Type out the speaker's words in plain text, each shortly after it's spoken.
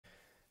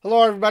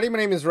Hello everybody, my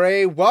name is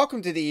Ray.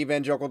 Welcome to the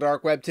Evangelical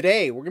Dark Web.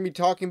 Today we're going to be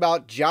talking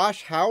about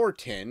Josh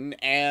Howerton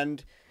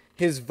and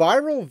his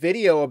viral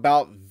video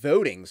about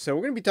voting. So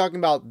we're going to be talking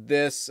about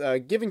this,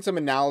 giving some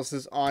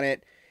analysis on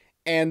it.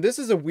 And this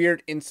is a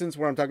weird instance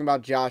where I'm talking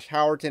about Josh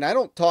Howerton. I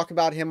don't talk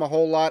about him a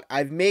whole lot.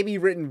 I've maybe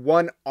written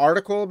one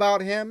article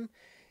about him,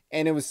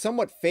 and it was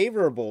somewhat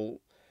favorable.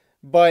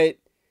 But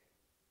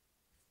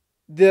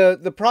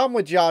the problem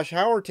with Josh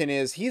Howerton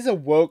is he's a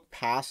woke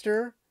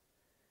pastor,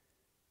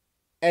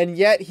 and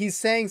yet he's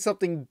saying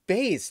something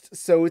based.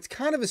 So it's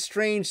kind of a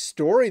strange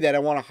story that I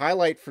want to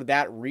highlight for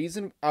that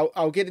reason.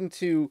 I'll get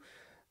into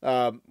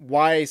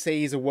why I say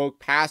he's a woke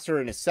pastor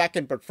in a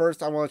second. But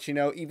first, I want to let you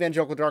know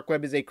Evangelical Dark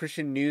Web is a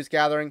Christian news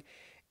gathering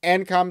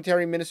and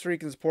commentary ministry. You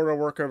can support our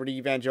work over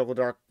to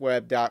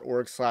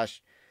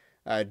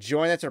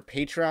evangelicaldarkweb.org/join. That's our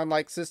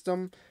Patreon-like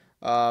system.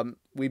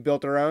 We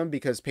built our own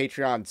because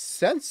Patreon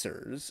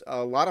censors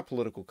a lot of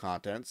political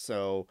content.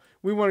 So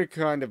we want to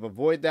kind of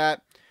avoid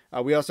that.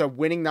 We also have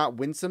Winning, Not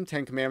Winsome,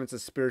 10 Commandments of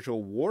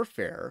Spiritual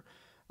Warfare.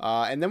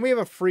 And then we have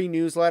a free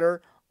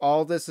newsletter.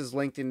 All this is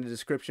linked in the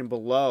description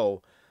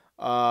below.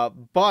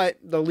 But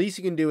the least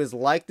you can do is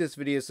like this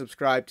video,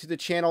 subscribe to the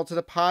channel, to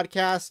the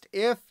podcast,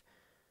 if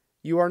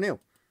you are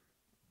new.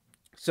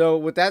 So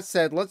with that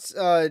said, let's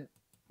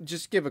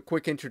just give a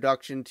quick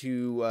introduction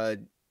to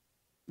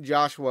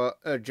Josh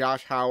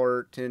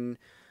Howerton.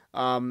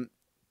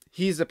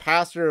 He's a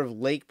pastor of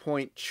Lake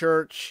Point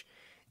Church.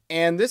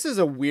 And this is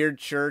a weird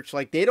church.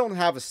 Like, they don't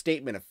have a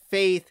statement of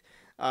faith.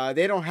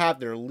 They don't have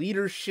their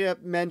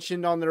leadership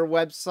mentioned on their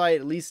website,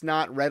 at least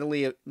not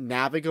readily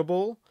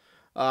navigable.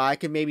 I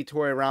could maybe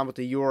toy around with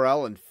the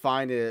URL and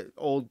find an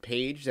old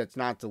page that's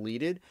not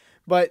deleted.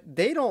 But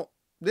they don't.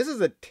 This is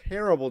a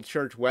terrible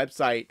church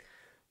website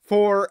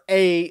for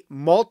a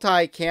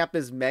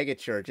multi-campus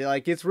megachurch.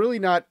 Like, it's really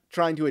not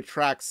trying to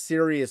attract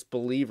serious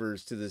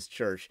believers to this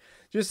church.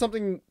 Just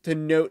something to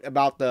note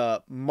about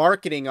the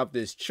marketing of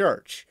this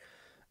church.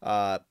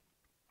 I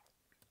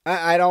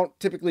don't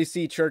typically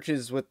see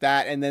churches with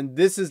that. And then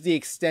this is the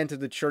extent of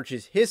the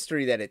church's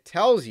history that it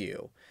tells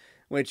you,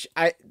 which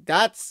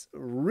that's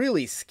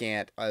really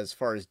scant as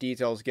far as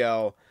details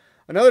go.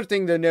 Another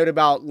thing to note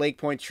about Lake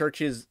Point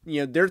Church is,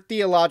 they're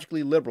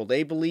theologically liberal.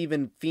 They believe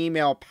in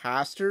female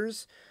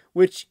pastors,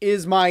 which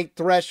is my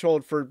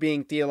threshold for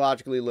being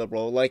theologically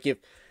liberal. Like, if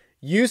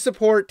you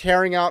support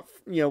tearing out,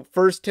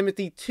 1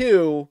 Timothy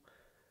 2,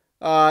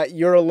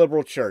 you're a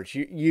liberal church.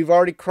 You've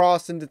already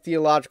crossed into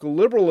theological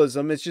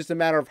liberalism. It's just a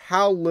matter of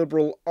how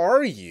liberal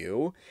are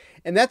you?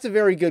 And that's a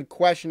very good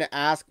question to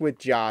ask with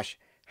Josh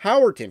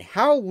Howerton.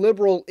 How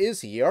liberal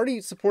is he? He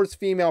already supports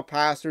female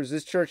pastors.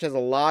 This church has a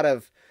lot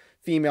of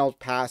female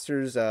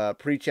pastors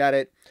preach at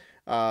it.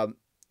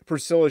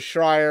 Priscilla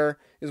Schreier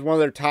is one of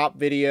their top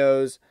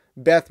videos.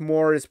 Beth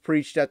Moore has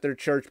preached at their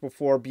church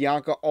before.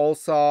 Bianca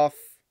Olsoff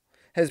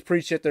has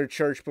preached at their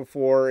church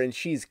before, and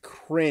she's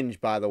cringe,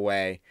 by the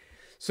way.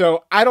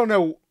 So I don't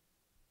know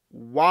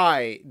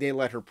why they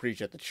let her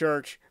preach at the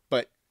church,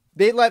 but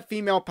they let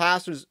female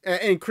pastors,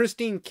 and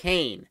Christine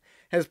Kane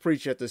has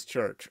preached at this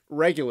church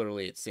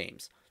regularly, it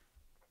seems.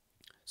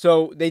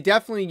 So they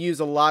definitely use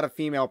a lot of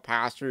female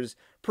pastors.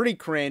 Pretty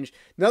cringe.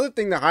 Another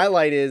thing to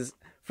highlight is,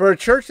 for a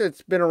church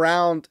that's been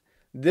around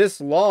this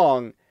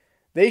long,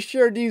 they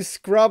sure do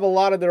scrub a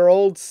lot of their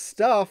old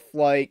stuff.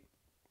 Like,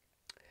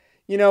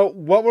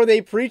 what were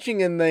they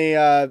preaching in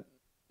the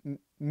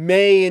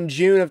May and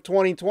June of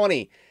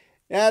 2020?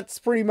 That's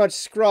pretty much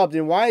scrubbed.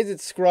 And why is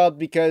it scrubbed?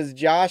 Because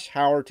Josh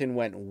Howerton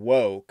went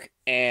woke,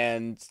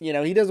 and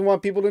he doesn't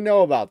want people to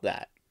know about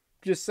that.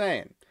 Just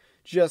saying.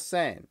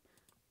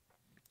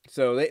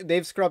 So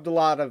they've scrubbed a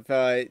lot of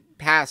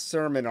past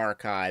sermon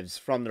archives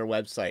from their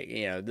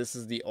website. This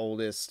is the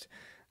oldest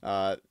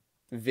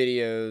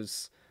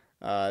videos.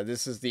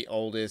 This is the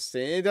oldest.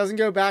 It doesn't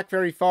go back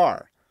very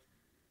far.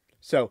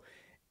 So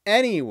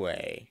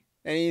anyway,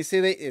 and you see,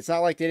 it's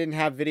not like they didn't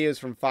have videos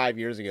from 5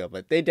 years ago,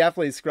 but they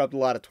definitely scrubbed a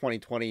lot of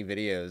 2020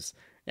 videos,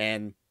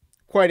 and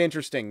quite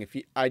interesting, if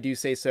I do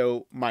say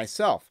so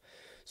myself.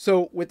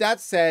 So with that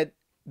said,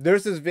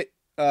 there's this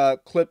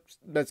clip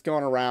that's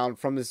going around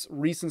from this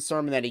recent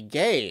sermon that he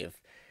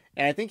gave,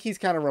 and I think he's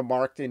kind of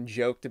remarked and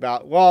joked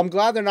about, well, I'm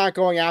glad they're not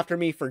going after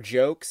me for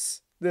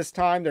jokes this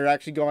time. They're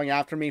actually going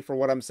after me for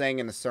what I'm saying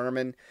in the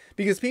sermon,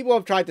 because people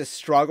have tried to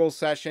struggle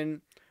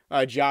session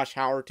Josh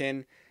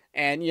Howerton,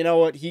 and you know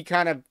what, he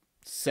kind of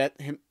set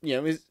him,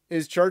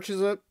 his church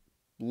is a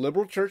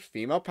liberal church,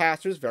 female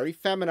pastors, very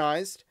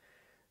feminized.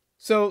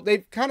 So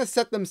they've kind of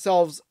set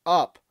themselves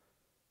up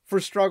for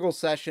struggle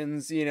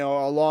sessions,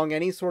 along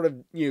any sort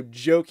of,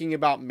 joking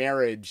about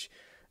marriage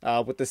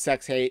with the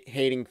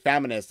sex-hating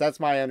feminists. That's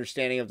my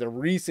understanding of the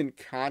recent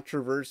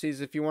controversies,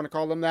 if you want to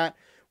call them that,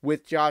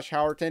 with Josh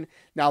Howerton.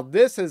 Now,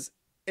 this has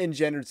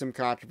engendered some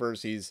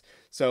controversies,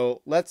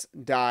 so let's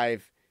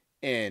dive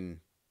in.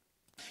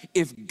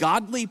 If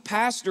godly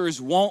pastors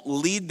won't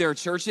lead their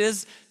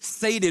churches,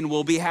 Satan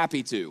will be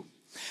happy to.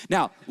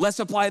 Now, let's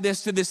apply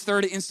this to this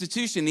third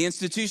institution, the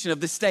institution of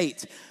the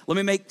state. Let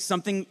me make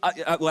something,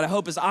 what I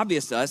hope is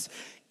obvious to us.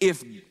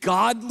 if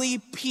godly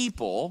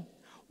people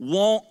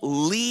won't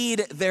lead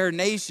their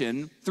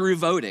nation through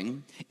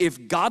voting,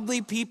 if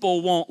godly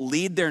people won't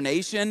lead their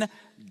nation,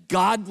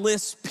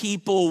 godless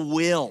people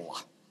will.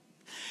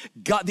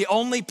 God, the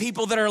only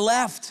people that are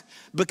left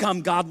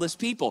become godless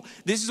people.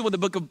 This is what the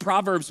book of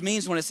Proverbs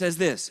means when it says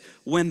this: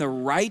 when the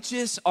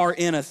righteous are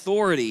in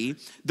authority,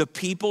 the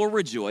people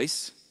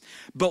rejoice,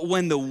 but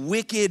when the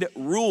wicked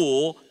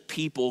rule,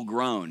 people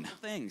groan.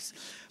 Things.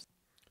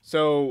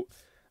 So,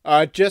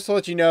 just to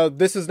let you know,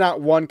 this is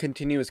not one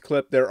continuous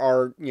clip. There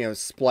are,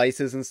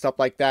 splices and stuff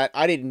like that.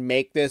 I didn't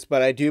make this,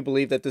 but I do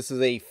believe that this is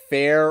a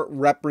fair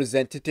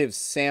representative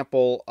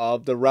sample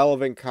of the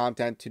relevant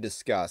content to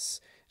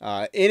discuss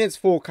in its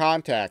full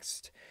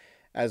context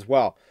as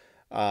well.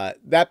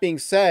 That being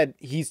said,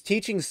 he's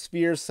teaching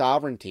sphere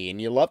sovereignty,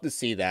 and you love to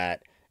see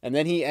that. And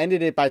then he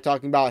ended it by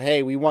talking about,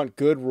 hey, we want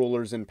good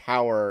rulers in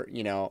power,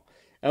 It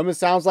almost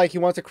sounds like he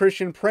wants a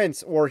Christian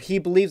prince, or he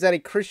believes that a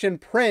Christian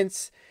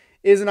prince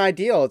is an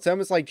ideal. It's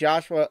almost like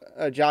Josh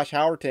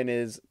Howerton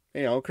is,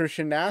 a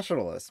Christian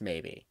nationalist,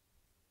 maybe.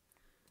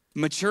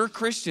 Mature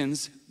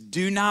Christians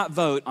do not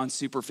vote on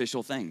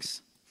superficial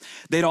things.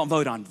 They don't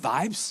vote on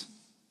vibes.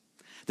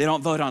 They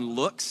don't vote on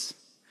looks.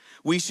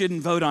 We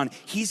shouldn't vote on,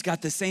 he's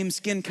got the same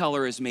skin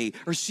color as me,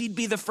 or she'd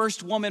be the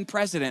first woman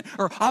president,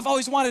 or I've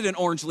always wanted an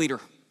orange leader.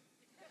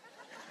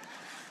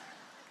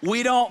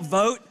 We don't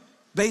vote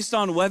based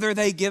on whether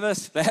they give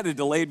us, they had a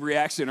delayed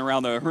reaction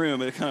around the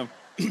room. It kind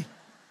of,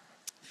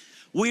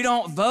 we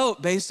don't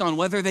vote based on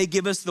whether they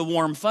give us the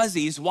warm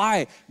fuzzies.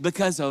 Why?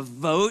 Because a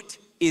vote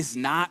is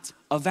not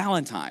a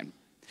Valentine.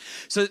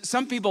 So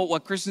some people,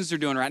 what Christians are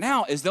doing right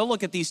now is they'll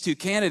look at these two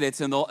candidates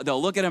and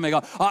they'll look at them and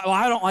go, oh, well,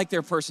 I don't like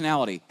their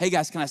personality. Hey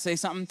guys, can I say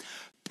something?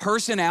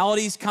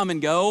 Personalities come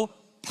and go,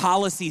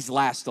 policies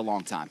last a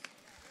long time.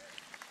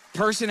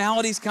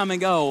 Personalities come and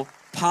go,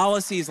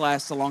 policies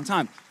last a long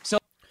time. So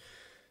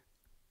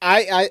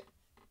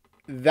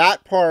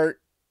that part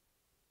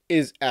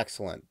is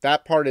excellent.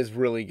 That part is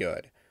really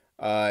good.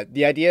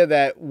 The idea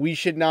that we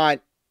should not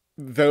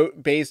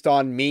vote based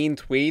on mean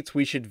tweets,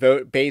 we should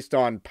vote based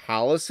on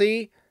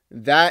policy,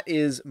 that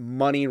is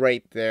money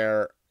right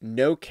there.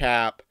 No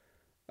cap,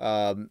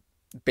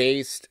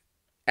 based,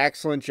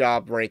 excellent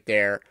job right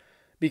there.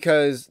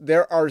 Because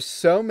there are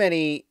so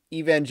many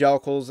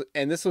evangelicals,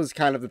 and this was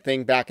kind of the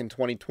thing back in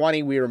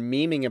 2020, we were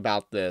memeing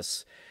about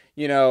this.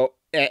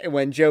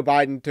 When Joe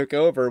Biden took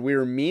over, we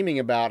were memeing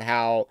about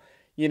how,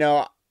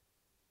 yeah,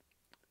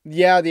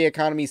 the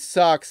economy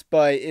sucks,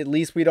 but at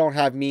least we don't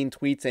have mean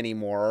tweets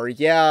anymore. Or,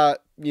 yeah,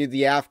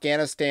 the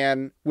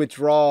Afghanistan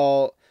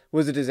withdrawal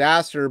was a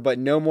disaster, but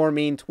no more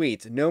mean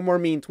tweets. No more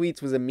mean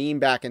tweets was a meme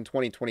back in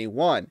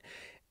 2021.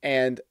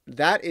 And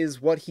that is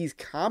what he's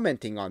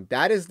commenting on.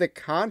 That is the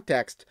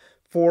context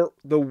for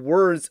the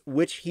words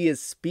which he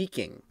is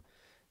speaking.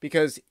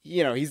 Because,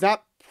 he's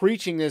not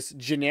preaching this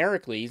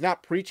generically. He's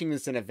not preaching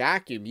this in a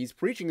vacuum. He's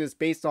preaching this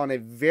based on a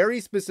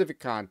very specific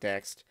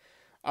context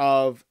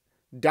of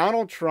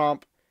Donald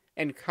Trump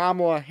and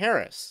Kamala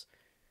Harris.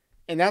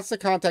 And that's the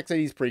context that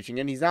he's preaching,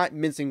 and he's not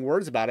mincing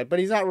words about it, but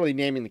he's not really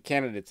naming the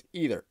candidates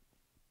either.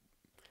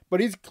 But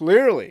he's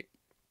clearly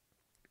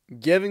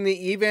giving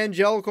the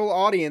evangelical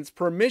audience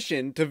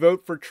permission to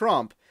vote for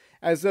Trump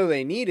as though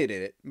they needed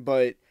it.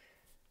 But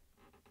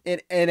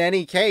in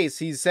any case,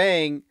 he's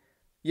saying,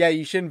 yeah,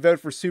 you shouldn't vote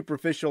for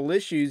superficial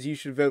issues, you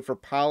should vote for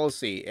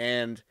policy.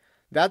 And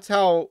that's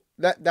how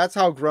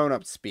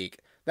grown-ups speak.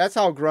 That's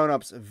how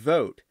grown-ups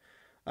vote.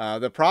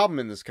 The problem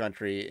in this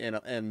country,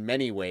 in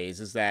many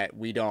ways, is that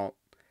we don't.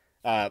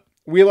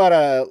 We let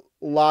a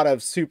lot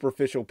of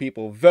superficial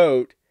people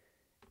vote,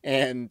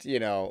 and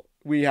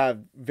we have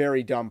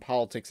very dumb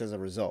politics as a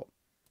result.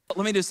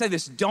 Let me just say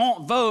this: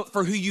 don't vote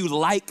for who you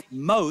like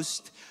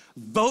most.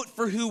 Vote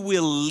for who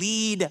will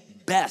lead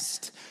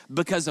best,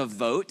 because a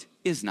vote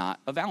is not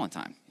a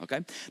Valentine.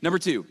 Okay. Number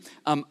two,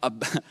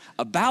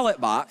 a ballot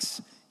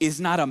box is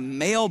not a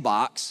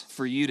mailbox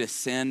for you to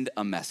send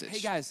a message. Hey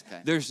guys,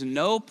 okay, there's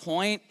no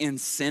point in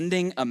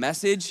sending a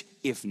message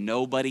if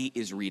nobody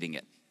is reading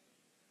it.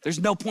 There's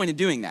no point in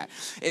doing that.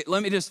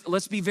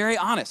 Let's be very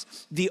honest.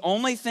 The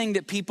only thing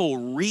that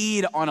people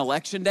read on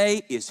election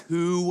day is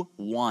who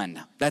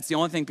won. That's the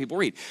only thing people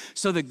read.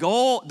 So the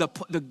goal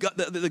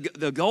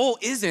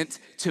isn't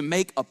to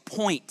make a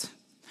point.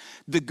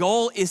 The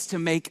goal is to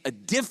make a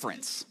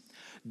difference.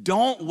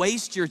 Don't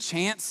waste your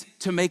chance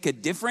to make a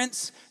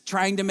difference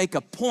trying to make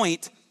a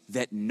point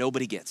that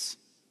nobody gets.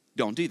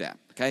 Don't do that,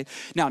 okay?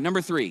 Now,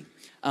 number three,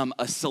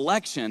 a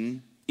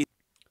selection.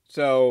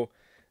 So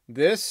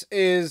this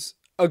is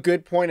a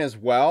good point as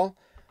well.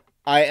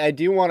 I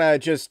do want to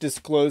just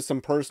disclose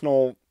some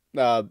personal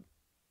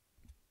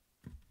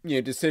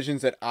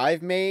decisions that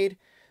I've made.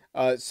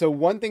 So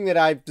one thing that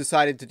I've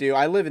decided to do,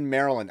 I live in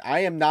Maryland. I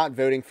am not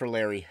voting for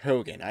Larry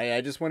Hogan.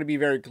 I just want to be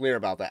very clear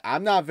about that.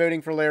 I'm not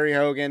voting for Larry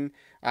Hogan.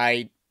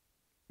 I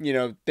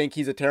think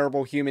he's a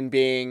terrible human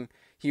being.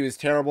 He was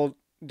terrible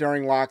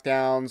during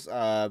lockdowns.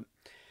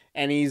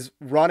 And he's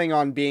running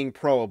on being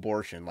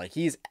pro-abortion. Like,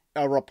 he's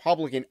a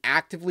Republican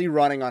actively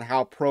running on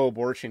how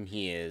pro-abortion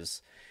he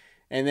is.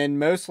 And then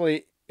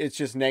mostly it's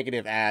just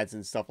negative ads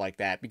and stuff like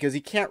that because he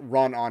can't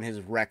run on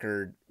his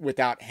record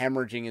without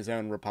hemorrhaging his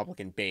own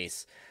Republican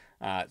base.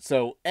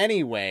 So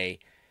anyway,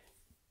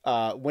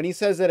 when he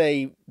says that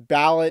a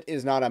ballot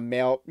is not a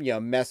mail,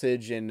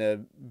 message,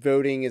 and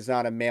voting is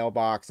not a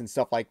mailbox and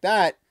stuff like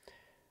that,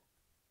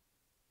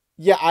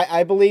 yeah,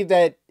 I believe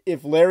that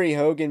if Larry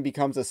Hogan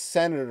becomes a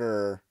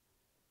senator,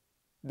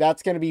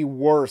 that's going to be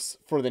worse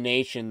for the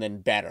nation than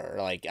better.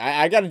 Like,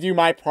 I got to do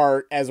my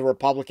part as a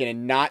Republican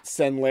and not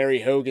send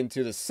Larry Hogan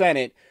to the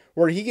Senate,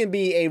 where he can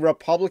be a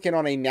Republican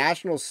on a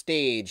national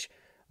stage,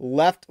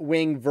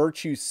 left-wing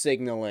virtue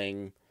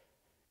signaling,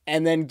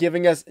 and then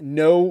giving us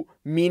no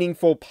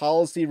meaningful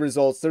policy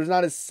results. There's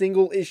not a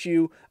single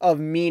issue of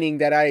meaning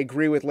that I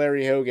agree with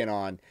Larry Hogan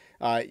on.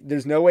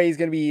 There's no way he's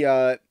going to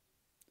be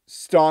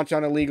staunch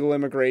on illegal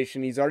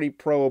immigration. He's already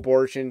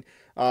pro-abortion.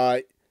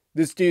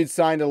 This dude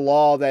signed a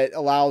law that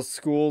allows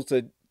schools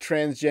to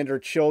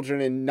transgender children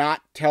and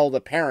not tell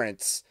the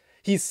parents.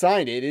 He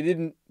signed it.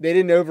 They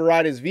didn't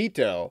override his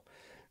veto.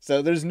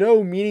 So there's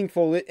no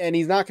meaningful, and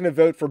he's not going to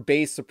vote for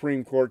base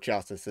Supreme Court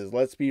justices.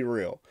 Let's be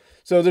real.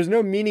 So there's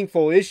no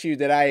meaningful issue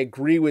that I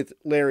agree with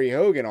Larry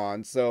Hogan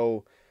on.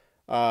 So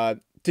to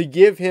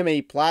give him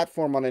a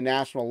platform on a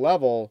national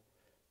level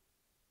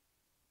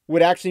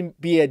would actually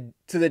be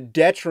to the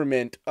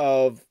detriment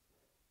of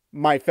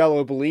my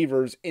fellow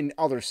believers in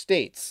other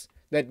states.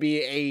 That'd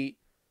be a,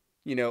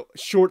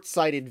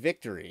 short-sighted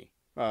victory.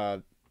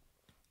 So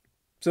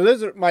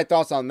those are my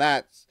thoughts on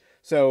that.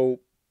 So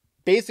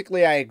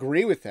basically I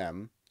agree with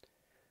him.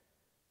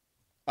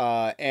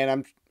 And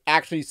I'm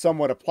actually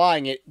somewhat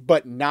applying it,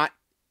 but not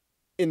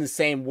in the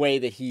same way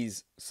that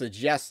he's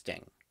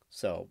suggesting.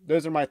 So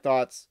those are my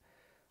thoughts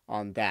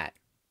on that.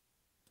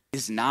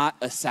 Is not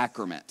a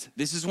sacrament.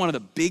 This is one of the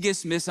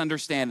biggest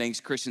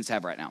misunderstandings Christians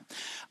have right now.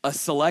 A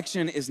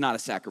selection is not a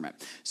sacrament.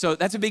 So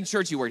that's a big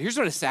churchy word. Here's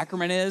what a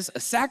sacrament is.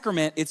 A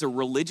sacrament, it's a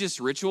religious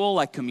ritual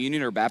like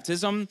communion or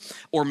baptism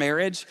or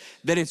marriage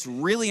that it's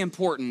really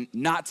important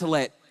not to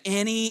let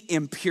any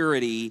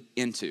impurity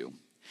into.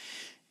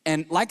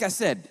 And like I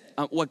said,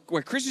 what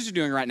Christians are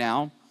doing right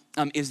now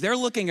is they're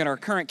looking at our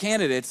current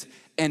candidates,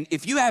 and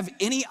if you have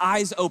any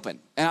eyes open,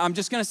 and I'm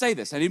just gonna say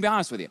this, I need to be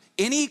honest with you,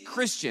 any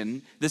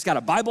Christian that's got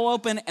a Bible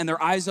open and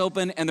their eyes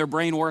open and their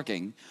brain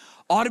working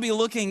ought to be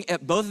looking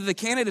at both of the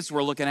candidates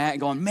we're looking at and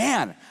going,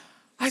 man,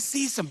 I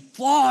see some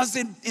flaws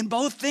in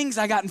both things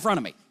I got in front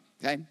of me,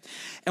 okay?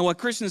 And what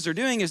Christians are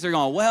doing is they're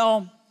going,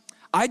 well,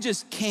 I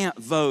just can't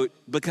vote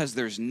because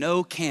there's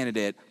no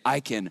candidate I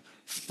can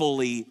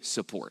fully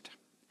support.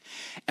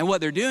 And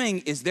what they're doing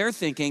is they're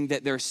thinking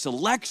that their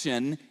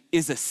selection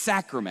is a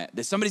sacrament,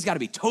 that somebody's got to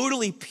be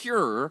totally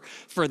pure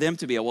for them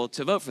to be able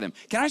to vote for them.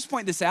 Can I just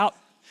point this out?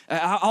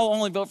 I'll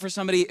only vote for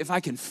somebody if I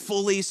can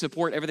fully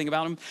support everything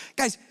about them.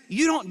 Guys,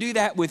 you don't do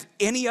that with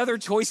any other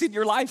choice in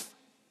your life.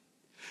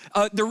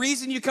 The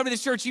reason you come to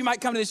this church, you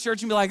might come to this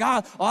church and be like,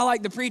 I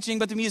like the preaching,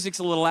 but the music's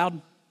a little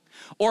loud.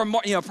 Or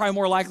more, probably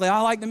more likely,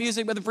 I like the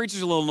music, but the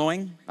preacher's a little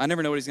annoying. I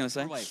never know what he's gonna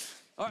say.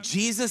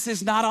 Jesus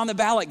is not on the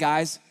ballot,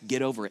 guys.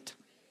 Get over it.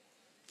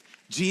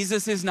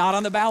 Jesus is not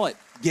on the ballot.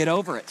 Get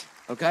over it,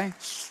 okay?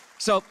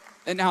 So,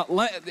 and now,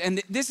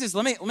 and this is,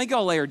 let me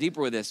go a layer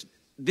deeper with this.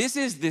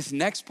 This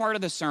next part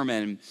of the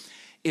sermon,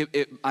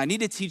 I need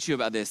to teach you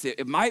about this.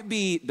 It might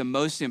be the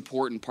most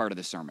important part of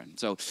the sermon.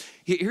 So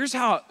here's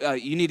how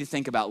you need to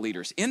think about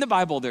leaders. In the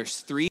Bible,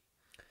 there's 3.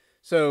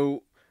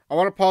 So I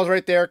want to pause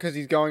right there because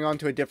he's going on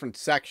to a different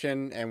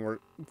section and we're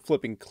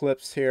flipping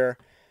clips here.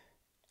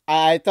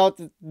 I thought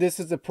that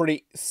this is a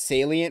pretty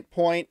salient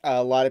point.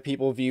 A lot of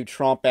people view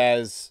Trump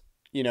as,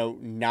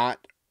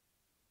 not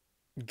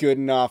good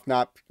enough,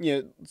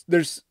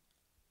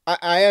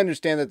 I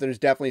understand that there's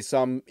definitely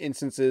some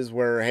instances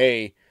where,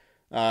 hey,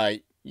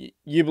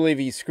 you believe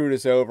he screwed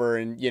us over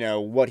and,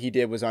 what he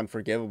did was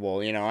unforgivable.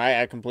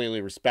 I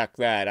completely respect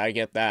that. I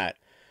get that.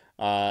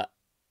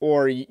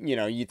 Or,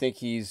 you think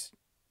he's,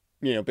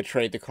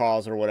 betrayed the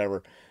cause or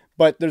whatever.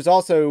 But there's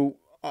also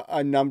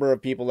a number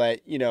of people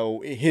that,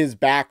 his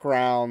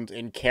background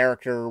and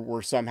character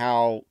were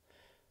somehow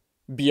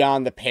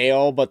beyond the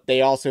pale, but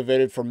they also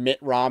voted for Mitt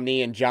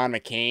Romney and John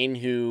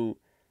McCain, who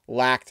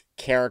lacked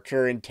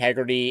character,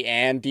 integrity,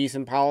 and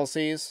decent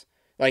policies,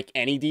 like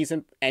any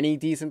decent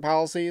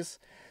policies.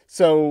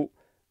 So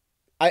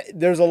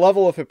there's a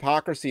level of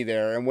hypocrisy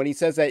there. And when he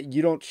says that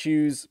you don't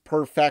choose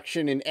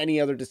perfection in any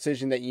other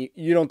decision that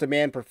you don't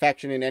demand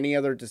perfection in any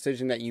other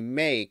decision that you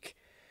make,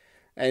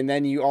 and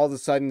then you all of a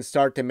sudden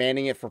start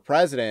demanding it for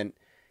president,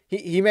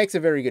 he makes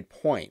a very good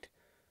point.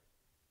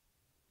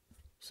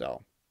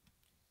 So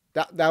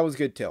that was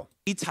good too.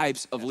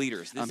 Types of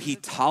leaders. He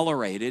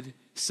tolerated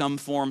some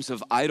forms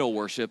of idol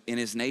worship in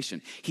his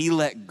nation. He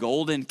let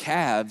golden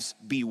calves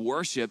be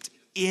worshiped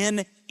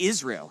in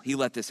Israel. He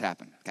let this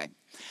happen, okay?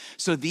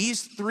 So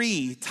these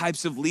 3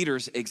 types of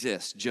leaders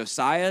exist: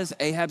 Josiah's,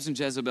 Ahab's, and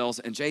Jezebel's,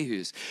 and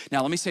Jehu's.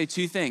 Now, let me say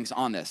 2 things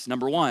on this.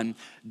 Number 1,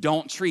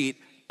 don't treat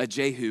a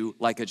Jehu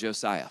like a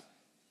Josiah.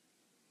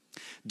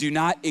 Do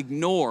not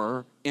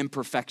ignore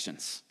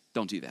imperfections.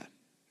 Don't do that.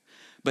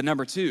 But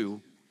number 2,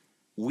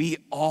 We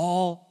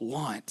all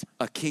want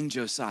a King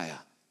Josiah.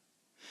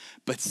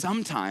 But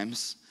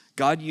sometimes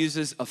God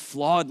uses a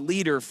flawed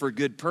leader for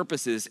good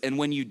purposes. And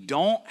when you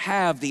don't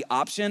have the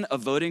option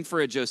of voting for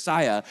a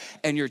Josiah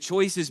and your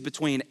choice is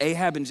between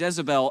Ahab and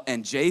Jezebel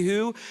and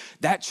Jehu,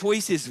 that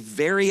choice is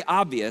very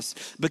obvious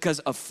because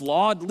a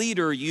flawed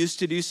leader used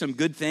to do some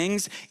good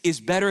things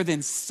is better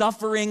than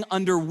suffering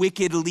under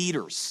wicked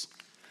leaders.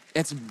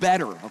 It's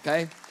better,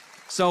 okay?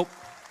 So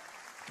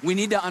we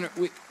need to,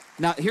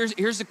 now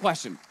here's the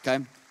question,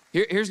 okay?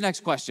 Here's the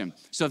next question.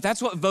 So if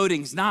that's what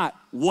voting's not,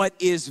 what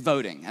is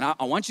voting? And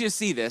I want you to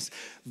see this.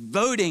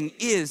 Voting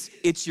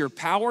it's your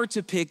power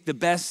to pick the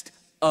best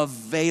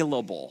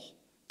available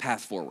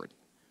path forward.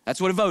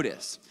 That's what a vote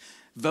is.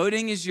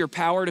 Voting is your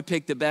power to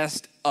pick the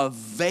best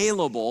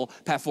available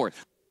path forward.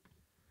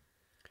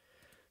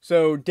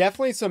 So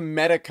definitely some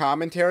meta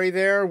commentary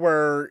there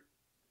where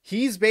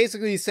he's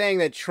basically saying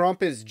that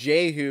Trump is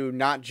Jehu,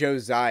 not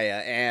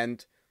Josiah.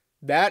 And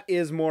that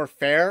is more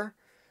fair.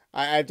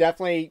 I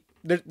definitely...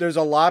 There's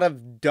a lot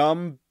of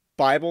dumb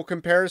Bible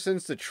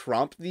comparisons to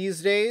Trump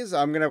these days.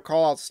 I'm going to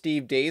call out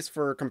Steve Deace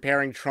for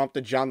comparing Trump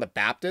to John the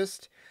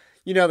Baptist.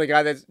 You know, the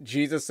guy that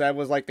Jesus said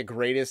was like the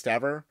greatest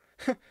ever.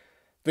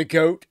 The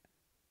goat,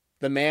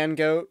 the man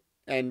goat,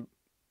 and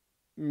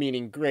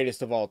meaning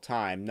greatest of all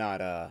time,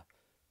 not,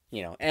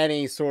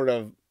 any sort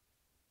of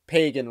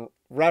pagan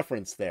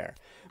reference there.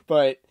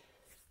 But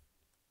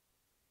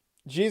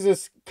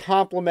Jesus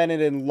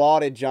complimented and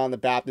lauded John the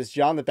Baptist.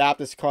 John the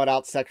Baptist called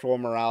out sexual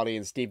immorality,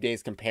 and Steve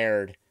Deace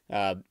compared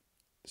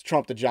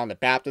Trump to John the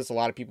Baptist. A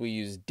lot of people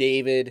use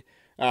David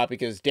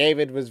because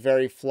David was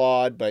very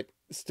flawed, but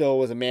still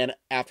was a man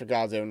after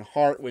God's own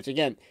heart, which,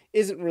 again,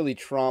 isn't really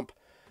Trump.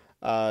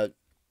 So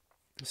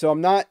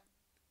I'm not...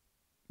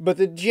 But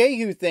the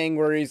Jehu thing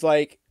where he's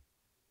like...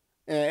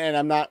 And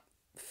I'm not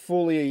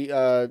fully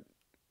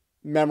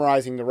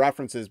memorizing the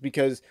references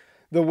because...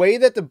 The way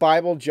that the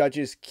Bible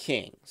judges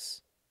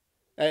kings,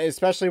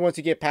 especially once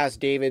you get past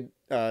David,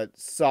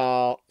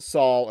 Saul,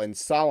 and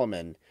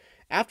Solomon,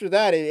 after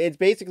that, it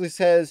basically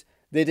says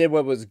they did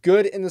what was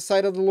good in the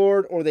sight of the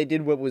Lord or they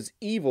did what was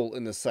evil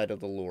in the sight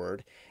of the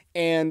Lord.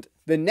 And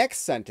the next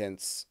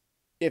sentence,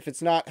 if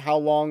it's not how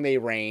long they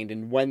reigned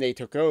and when they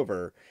took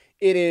over,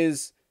 it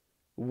is,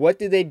 what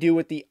did they do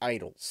with the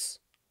idols?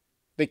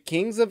 The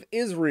kings of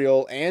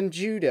Israel and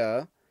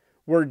Judah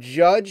were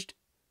judged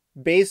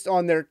based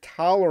on their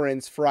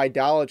tolerance for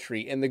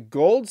idolatry. And the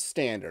gold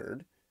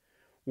standard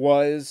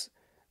was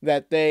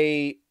that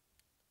they,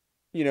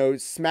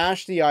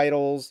 smashed the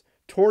idols,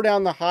 tore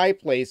down the high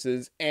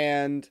places,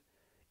 and,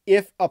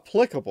 if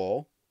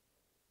applicable,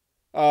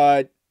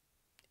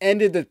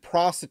 ended the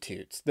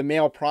prostitutes, the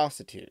male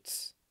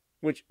prostitutes,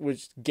 which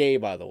was gay,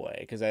 by the way,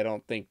 because I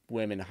don't think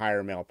women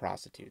hire male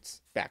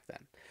prostitutes back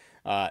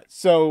then.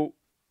 So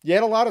you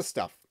had a lot of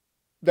stuff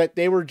that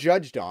they were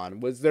judged on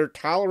was their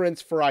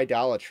tolerance for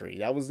idolatry.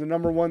 That was the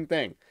number one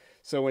thing.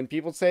 So when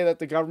people say that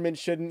the government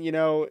shouldn't,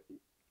 the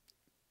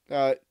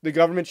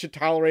government should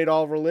tolerate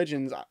all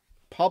religions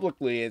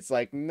publicly, it's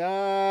like,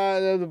 nah,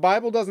 the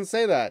Bible doesn't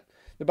say that.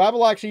 The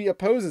Bible actually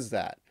opposes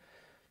that.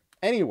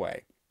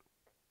 Anyway,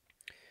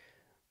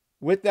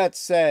 with that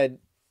said,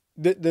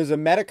 there's a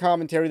meta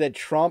commentary that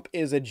Trump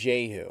is a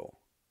Jehu,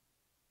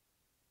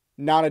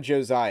 not a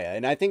Josiah.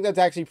 And I think that's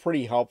actually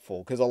pretty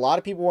helpful because a lot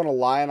of people want to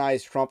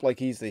lionize Trump like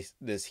he's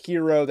this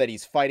hero, that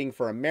he's fighting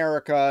for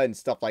America and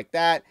stuff like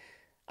that.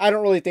 I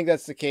don't really think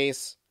that's the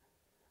case.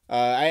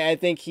 I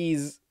think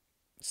he's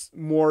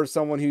more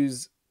someone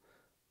who's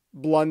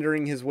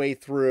blundering his way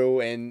through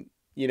and,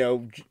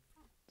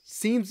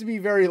 seems to be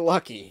very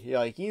lucky.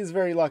 Like, he's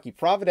very lucky,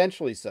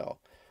 providentially so,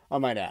 I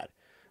might add.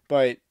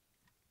 But,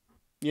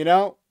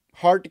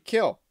 hard to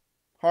kill.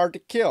 Hard to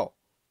kill.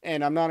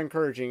 And I'm not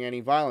encouraging any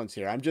violence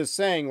here. I'm just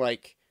saying,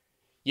 like,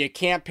 you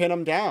can't pin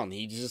him down.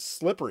 He's just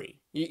slippery.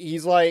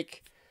 He's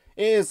like,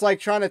 it's like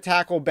trying to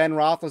tackle Ben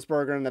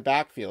Roethlisberger in the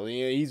backfield.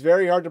 He's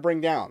very hard to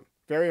bring down.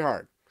 Very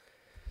hard.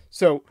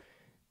 So,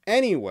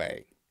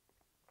 anyway,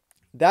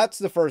 that's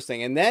the first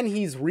thing. And then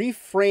he's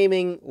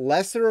reframing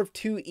lesser of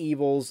two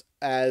evils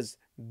as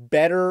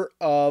better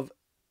of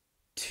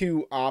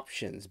two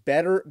options.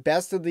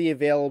 Best of the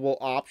available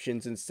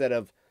options instead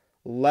of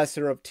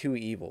lesser of two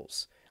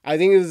evils. I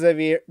think this is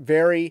a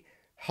very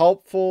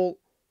helpful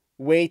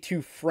way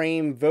to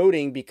frame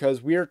voting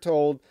because we're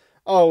told,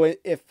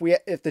 if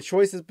the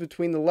choice is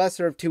between the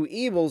lesser of two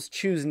evils,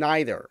 choose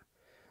neither.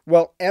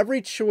 Well,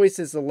 every choice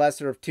is the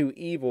lesser of two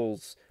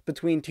evils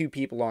between two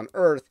people on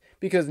earth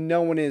because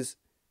no one is,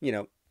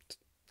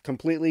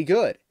 completely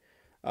good.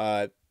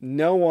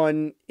 No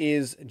one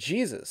is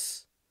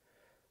Jesus.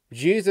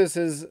 Jesus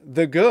is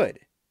the good.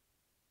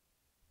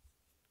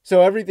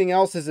 So everything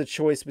else is a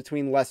choice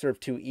between lesser of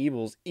two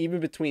evils, even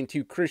between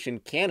two Christian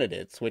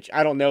candidates, which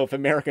I don't know if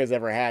America has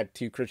ever had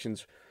two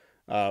Christians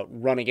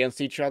run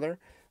against each other,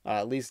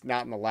 at least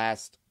not in the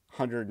last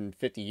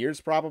 150 years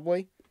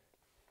probably.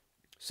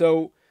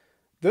 So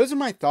those are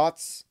my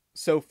thoughts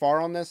so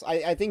far on this.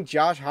 I think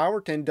Josh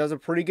Howerton does a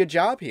pretty good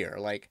job here.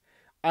 Like,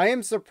 I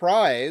am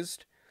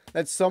surprised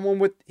that someone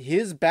with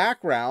his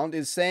background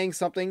is saying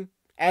something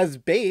as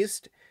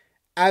based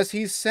as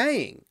he's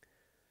saying.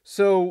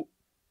 So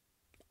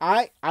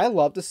I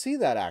love to see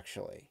that,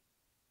 actually.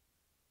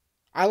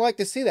 I like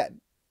to see that.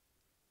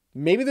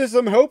 Maybe there's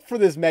some hope for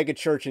this mega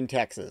church in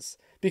Texas,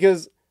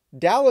 because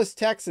Dallas,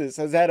 Texas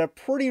has had a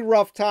pretty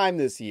rough time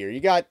this year. You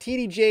got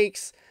TD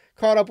Jakes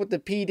caught up with the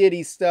P.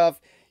 Diddy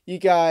stuff. You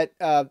got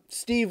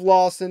Steve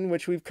Lawson,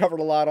 which we've covered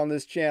a lot on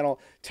this channel.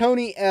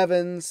 Tony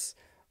Evans,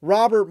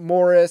 Robert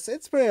Morris.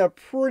 It's been a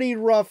pretty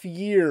rough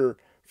year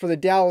for the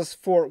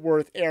Dallas-Fort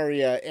Worth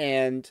area,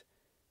 and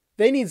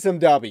they need some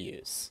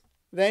W's.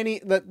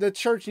 The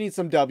church needs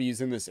some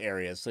W's in this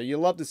area, so you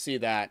love to see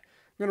that.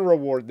 I'm going to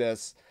reward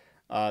this.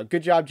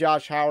 Good job,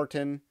 Josh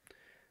Howerton.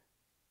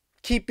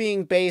 Keep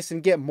being based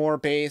and get more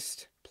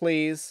based,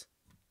 please.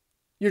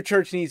 Your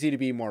church needs you to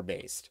be more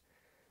based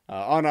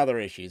on other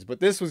issues, but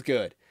this was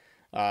good.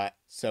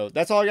 So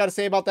that's all I got to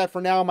say about that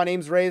for now. My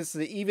name's Ray. This is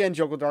the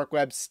Evangelical Dark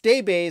Web. Stay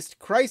based.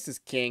 Christ is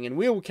King, and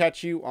we will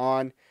catch you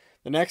on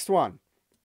the next one.